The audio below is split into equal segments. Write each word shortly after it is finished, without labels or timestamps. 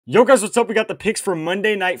Yo guys, what's up? We got the picks for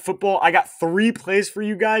Monday Night Football. I got 3 plays for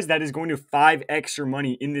you guys that is going to 5x your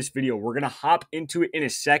money in this video. We're going to hop into it in a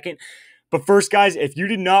second. But first, guys, if you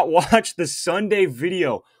did not watch the Sunday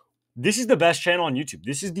video, this is the best channel on YouTube.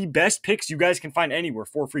 This is the best picks you guys can find anywhere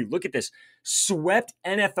for free. Look at this. Swept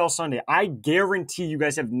NFL Sunday. I guarantee you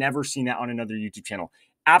guys have never seen that on another YouTube channel.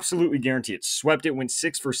 Absolutely guarantee it. Swept it, went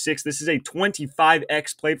 6 for 6. This is a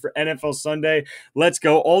 25x play for NFL Sunday. Let's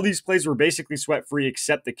go. All these plays were basically sweat free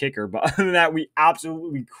except the kicker. But other than that, we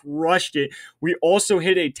absolutely crushed it. We also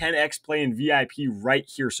hit a 10x play in VIP right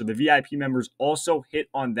here. So the VIP members also hit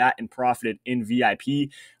on that and profited in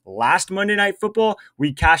VIP. Last Monday Night Football,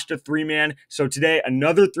 we cashed a 3-man. So today,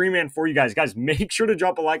 another 3-man for you guys. Guys, make sure to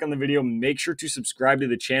drop a like on the video. Make sure to subscribe to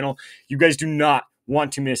the channel. You guys do not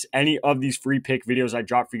want to miss any of these free pick videos I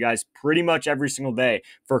drop for you guys pretty much every single day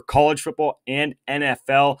for college football and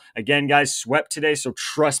NFL. Again, guys, swept today, so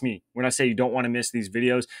trust me when I say you don't want to miss these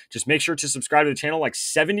videos. Just make sure to subscribe to the channel. Like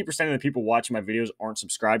 70% of the people watching my videos aren't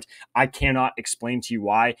subscribed. I cannot explain to you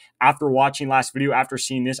why. After watching last video, after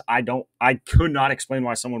seeing this, I could not explain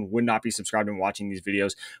why someone would not be subscribed and watching these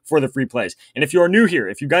videos for the free plays. And if you are new here,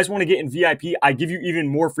 if you guys want to get in VIP, I give you even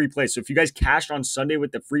more free plays. So if you guys cashed on Sunday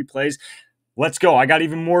with the free plays, let's go. I got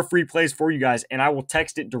even more free plays for you guys, and I will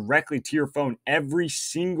text it directly to your phone every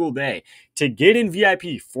single day. To get in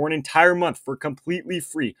VIP for an entire month for completely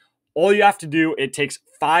free, all you have to do, it takes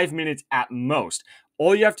 5 minutes at most.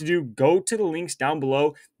 All you have to do, go to the links down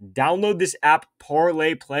below, download this app,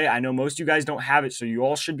 Parlay Play. I know most of you guys don't have it, so you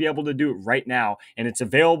all should be able to do it right now, and it's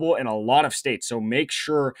available in a lot of states. So make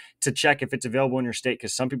sure to check if it's available in your state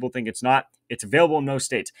because some people think it's not. It's available in most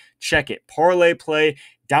states. Check it. Parlay Play.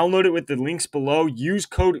 Download it with the links below. Use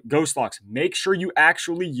code GHOSTLOCKS. Make sure you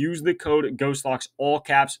actually use the code GHOSTLOCKS, all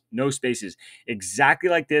caps, no spaces. Exactly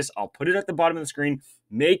like this. I'll put it at the bottom of the screen.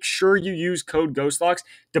 Make sure you use code GHOSTLOCKS.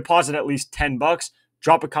 Deposit at least $10.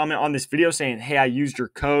 Drop a comment on this video saying, hey, I used your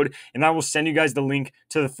code, and I will send you guys the link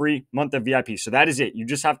to the free month of VIP. So that is it. You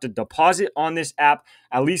just have to deposit on this app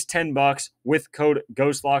at least $10 with code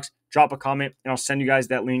GHOSTLOCKS. Drop a comment, and I'll send you guys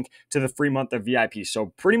that link to the free month of VIP.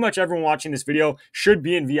 So pretty much everyone watching this video should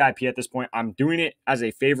be in VIP at this point. I'm doing it as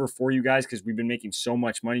a favor for you guys because we've been making so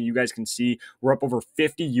much money. You guys can see we're up over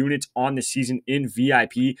 50 units on the season in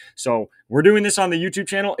VIP. So we're doing this on the YouTube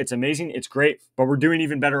channel. It's amazing. It's great, but we're doing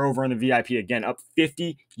even better over on the VIP. Again, up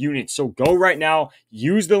 50 units. So go right now.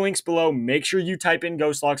 Use the links below. Make sure you type in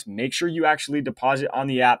GHOSTLOCKS. Make sure you actually deposit on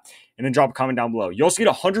the app, and then drop a comment down below. You also get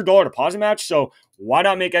a $100 deposit match, so why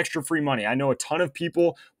not make extra free money? I know a ton of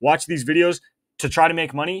people watch these videos to try to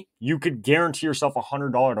make money. You could guarantee yourself a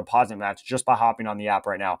 $100 deposit match just by hopping on the app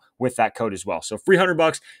right now with that code as well. So free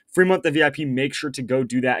 $100, free month of VIP. Make sure to go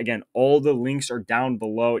do that. Again, all the links are down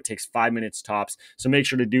below. It takes 5 minutes tops, so make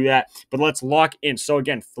sure to do that. But let's lock in. So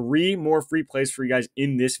again, 3 more free plays for you guys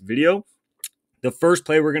in this video. The first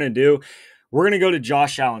play we're going to do, we're going to go to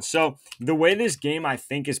Josh Allen. So the way this game I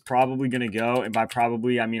think is probably going to go, and by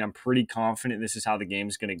probably, I mean I'm pretty confident this is how the game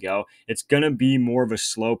is going to go. It's going to be more of a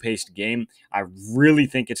slow-paced game. I really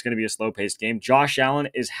think it's going to be a slow-paced game. Josh Allen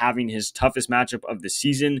is having his toughest matchup of the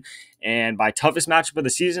season, and by toughest matchup of the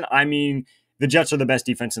season, I mean the Jets are the best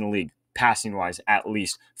defense in the league, passing-wise at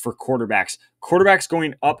least, for quarterbacks. Quarterbacks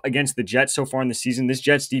going up against the Jets so far in the season, this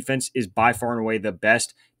Jets defense is by far and away the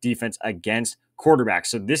best defense against quarterbacks.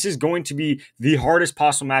 So this is going to be the hardest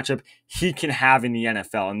possible matchup he can have in the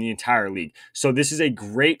NFL, in the entire league. So this is a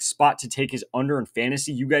great spot to take his under in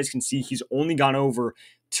fantasy. You guys can see he's only gone over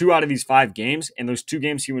 2 out of these 5 games, and those 2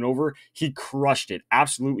 games he went over, he crushed it,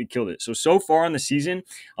 absolutely killed it. So far in the season,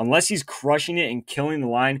 unless he's crushing it and killing the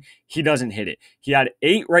line, he doesn't hit it. He had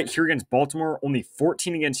 8 right here against Baltimore, only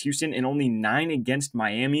 14 against Houston, and only 9 against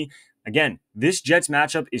Miami. Again, this Jets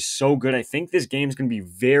matchup is so good. I think this game is going to be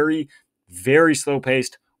very, very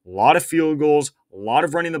slow-paced, a lot of field goals, a lot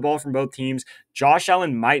of running the ball from both teams. Josh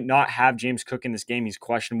Allen might not have James Cook in this game. He's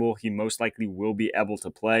questionable. He most likely will be able to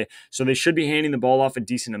play. So they should be handing the ball off a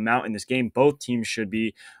decent amount in this game. Both teams should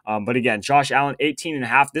be. But again, Josh Allen,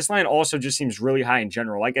 18.5. This line also just seems really high in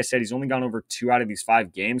general. Like I said, he's only gone over 2 out of these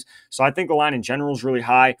 5 games. So I think the line in general is really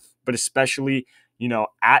high, but especially,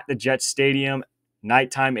 at the Jets Stadium,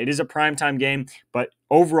 nighttime. It is a primetime game, but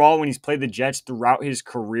overall, when he's played the Jets throughout his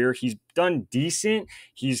career, he's done decent.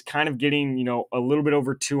 He's kind of getting, a little bit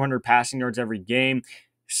over 200 passing yards every game.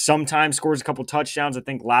 Sometimes scores a couple touchdowns. I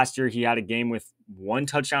think last year he had a game with 1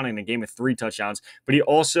 touchdown and a game with 3 touchdowns, but he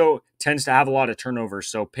also tends to have a lot of turnovers.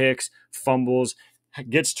 So picks, fumbles,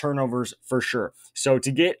 gets turnovers for sure. So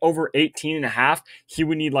to get over 18.5, he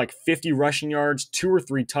would need like 50 rushing yards, 2 or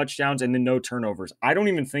 3 touchdowns, and then no turnovers. I don't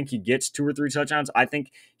even think he gets 2 or 3 touchdowns. I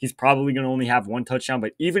think he's probably going to only have 1 touchdown.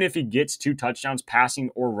 But even if he gets 2 touchdowns passing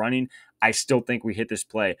or running, I still think we hit this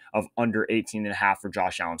play of under 18.5 for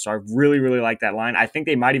Josh Allen. So I really, really like that line. I think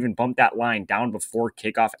they might even bump that line down before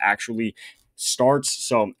kickoff actually starts.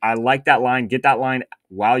 So I like that line. Get that line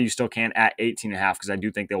while you still can at 18.5 because I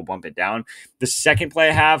do think they'll bump it down. The second play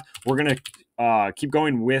I have, we're going to keep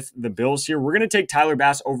going with the Bills here. We're going to take Tyler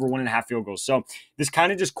Bass over 1.5 field goals. So this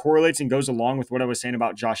kind of just correlates and goes along with what I was saying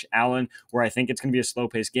about Josh Allen, where I think it's going to be a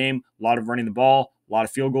slow-paced game, a lot of running the ball, a lot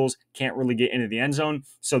of field goals, can't really get into the end zone.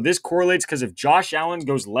 So this correlates because if Josh Allen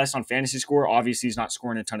goes less on fantasy score, obviously he's not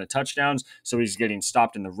scoring a ton of touchdowns, so he's getting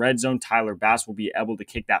stopped in the red zone. Tyler Bass will be able to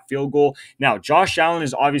kick that field goal. Now, Josh Allen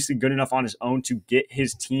is obviously good enough on his own to get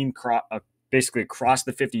his team basically across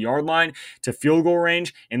the 50-yard line to field goal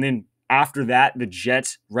range, and then after that, the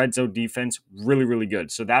Jets' red zone defense, really, really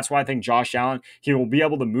good. So that's why I think Josh Allen, he will be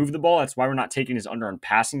able to move the ball. That's why we're not taking his under on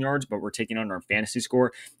passing yards, but we're taking under on fantasy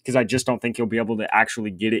score because I just don't think he'll be able to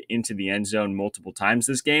actually get it into the end zone multiple times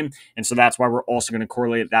this game. And so that's why we're also going to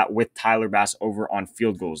correlate that with Tyler Bass over on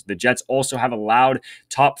field goals. The Jets also have allowed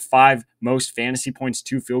top 5 most fantasy points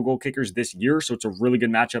to field goal kickers this year, so it's a really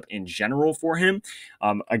good matchup in general for him.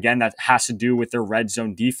 Again, that has to do with their red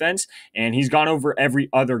zone defense, and he's gone over every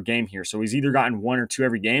other game here. So he's either gotten 1 or 2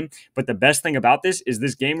 every game. But the best thing about this is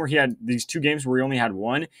this game where he had these 2 games where he only had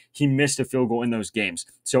 1, he missed a field goal in those games.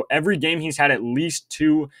 So every game he's had at least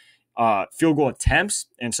 2 field goal attempts.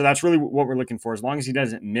 And so that's really what we're looking for. As long as he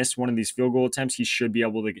doesn't miss one of these field goal attempts, he should be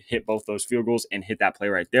able to hit both those field goals and hit that play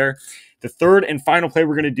right there. The third and final play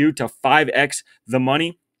we're going to do to 5x the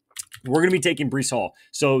money, we're going to be taking Breece Hall.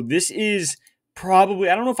 So this is probably,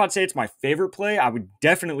 I don't know if I'd say it's my favorite play. I would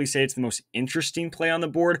definitely say it's the most interesting play on the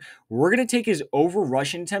board. We're going to take his over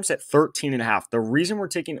rushing attempts at 13.5. The reason we're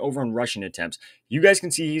taking over on rushing attempts, you guys can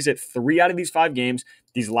see he's at 3 out of these 5 games.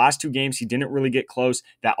 These last 2 games, he didn't really get close.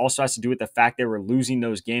 That also has to do with the fact they were losing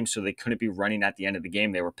those games, so they couldn't be running at the end of the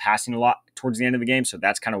game. They were passing a lot towards the end of the game, so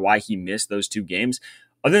that's kind of why he missed those 2 games.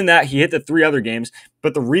 Other than that, he hit the 3 other games.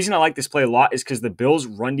 But the reason I like this play a lot is because the Bills'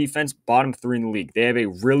 run defense, bottom 3 in the league. They have a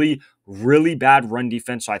really, really bad run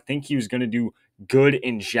defense. So I think he was going to do good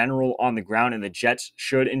in general on the ground, and the Jets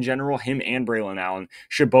should in general. Him and Braylon Allen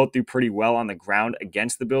should both do pretty well on the ground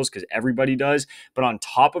against the Bills because everybody does. But on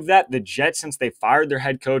top of that, the Jets, since they fired their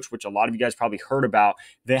head coach, which a lot of you guys probably heard about,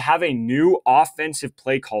 they have a new offensive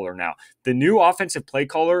play caller now. The new offensive play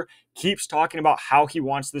caller keeps talking about how he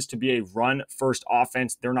wants this to be a run-first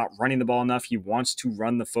offense. They're not running the ball enough. He wants to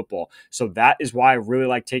run the football. So that is why I really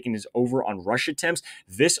like taking his over on rush attempts.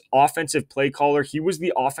 This offensive play caller, he was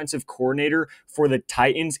the offensive coordinator for the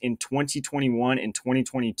Titans in 2021 and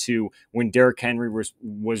 2022 when Derrick Henry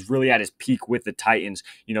was really at his peak with the Titans,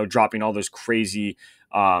 dropping all those crazy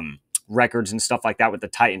records and stuff like that with the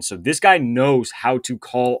Titans. So this guy knows how to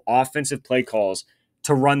call offensive play calls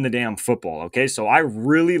to run the damn football, okay? So I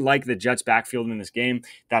really like the Jets backfield in this game.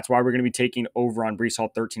 That's why we're going to be taking over on Breece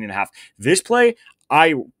Hall 13.5. This play,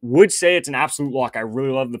 I would say it's an absolute lock. I really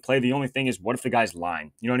love the play. The only thing is, what if the guy's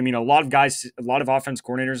lying? You know what I mean? A lot of offense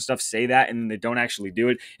coordinators and stuff say that, and then they don't actually do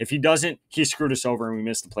it. If he doesn't, he screwed us over, and we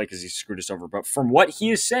missed the play because he screwed us over. But from what he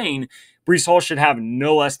is saying, Breece Hall should have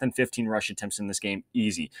no less than 15 rush attempts in this game,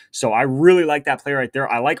 easy. So I really like that play right there.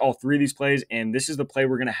 I like all 3 of these plays, and this is the play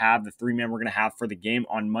we're going to have, the 3-man we're going to have for the game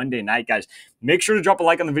on Monday night, guys. Make sure to drop a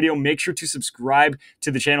like on the video. Make sure to subscribe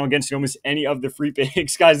to the channel again so you don't miss any of the free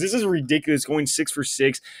picks. Guys, this is ridiculous, going 6 for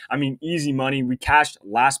 6. I mean, easy money. We cashed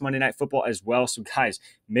last Monday Night Football as well. So, guys,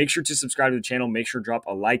 make sure to subscribe to the channel. Make sure to drop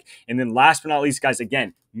a like. And then last but not least, guys,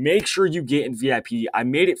 again, make sure you get in VIP. I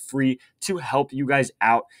made it free to help you guys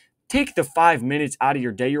out. Take the 5 minutes out of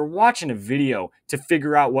your day. You're watching a video to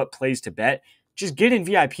figure out what plays to bet. Just get in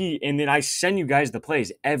VIP, and then I send you guys the plays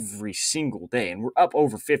every single day, and we're up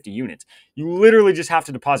over 50 units. You literally just have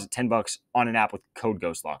to deposit $10 on an app with code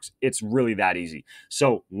GHOSTLOCKS. It's really that easy.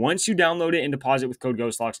 So once you download it and deposit with code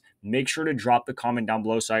GHOSTLOCKS, make sure to drop the comment down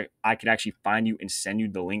below so I could actually find you and send you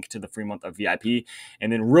the link to the free month of VIP. And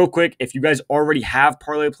then real quick, if you guys already have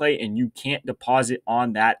Parlay Play and you can't deposit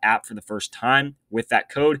on that app for the first time with that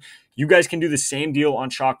code, you guys can do the same deal on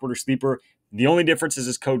Chalkboard or Sleeper. The only difference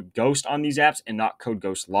is code GHOST on these apps and not code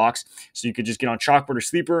GHOST locks. So you could just get on Chalkboard or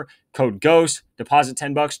Sleeper, code GHOST, deposit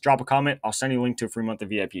 $10, drop a comment. I'll send you a link to a free month of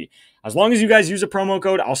VIP. As long as you guys use a promo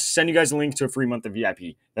code, I'll send you guys a link to a free month of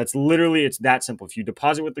VIP. That's literally, it's that simple. If you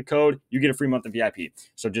deposit with the code, you get a free month of VIP.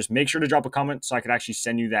 So just make sure to drop a comment so I can actually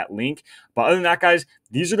send you that link. But other than that, guys,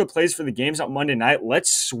 these are the plays for the games on Monday night.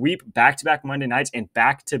 Let's sweep back-to-back Monday nights and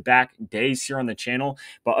back-to-back days here on the channel.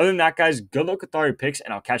 But other than that, guys, good luck with all your picks,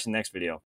 and I'll catch you in the next video.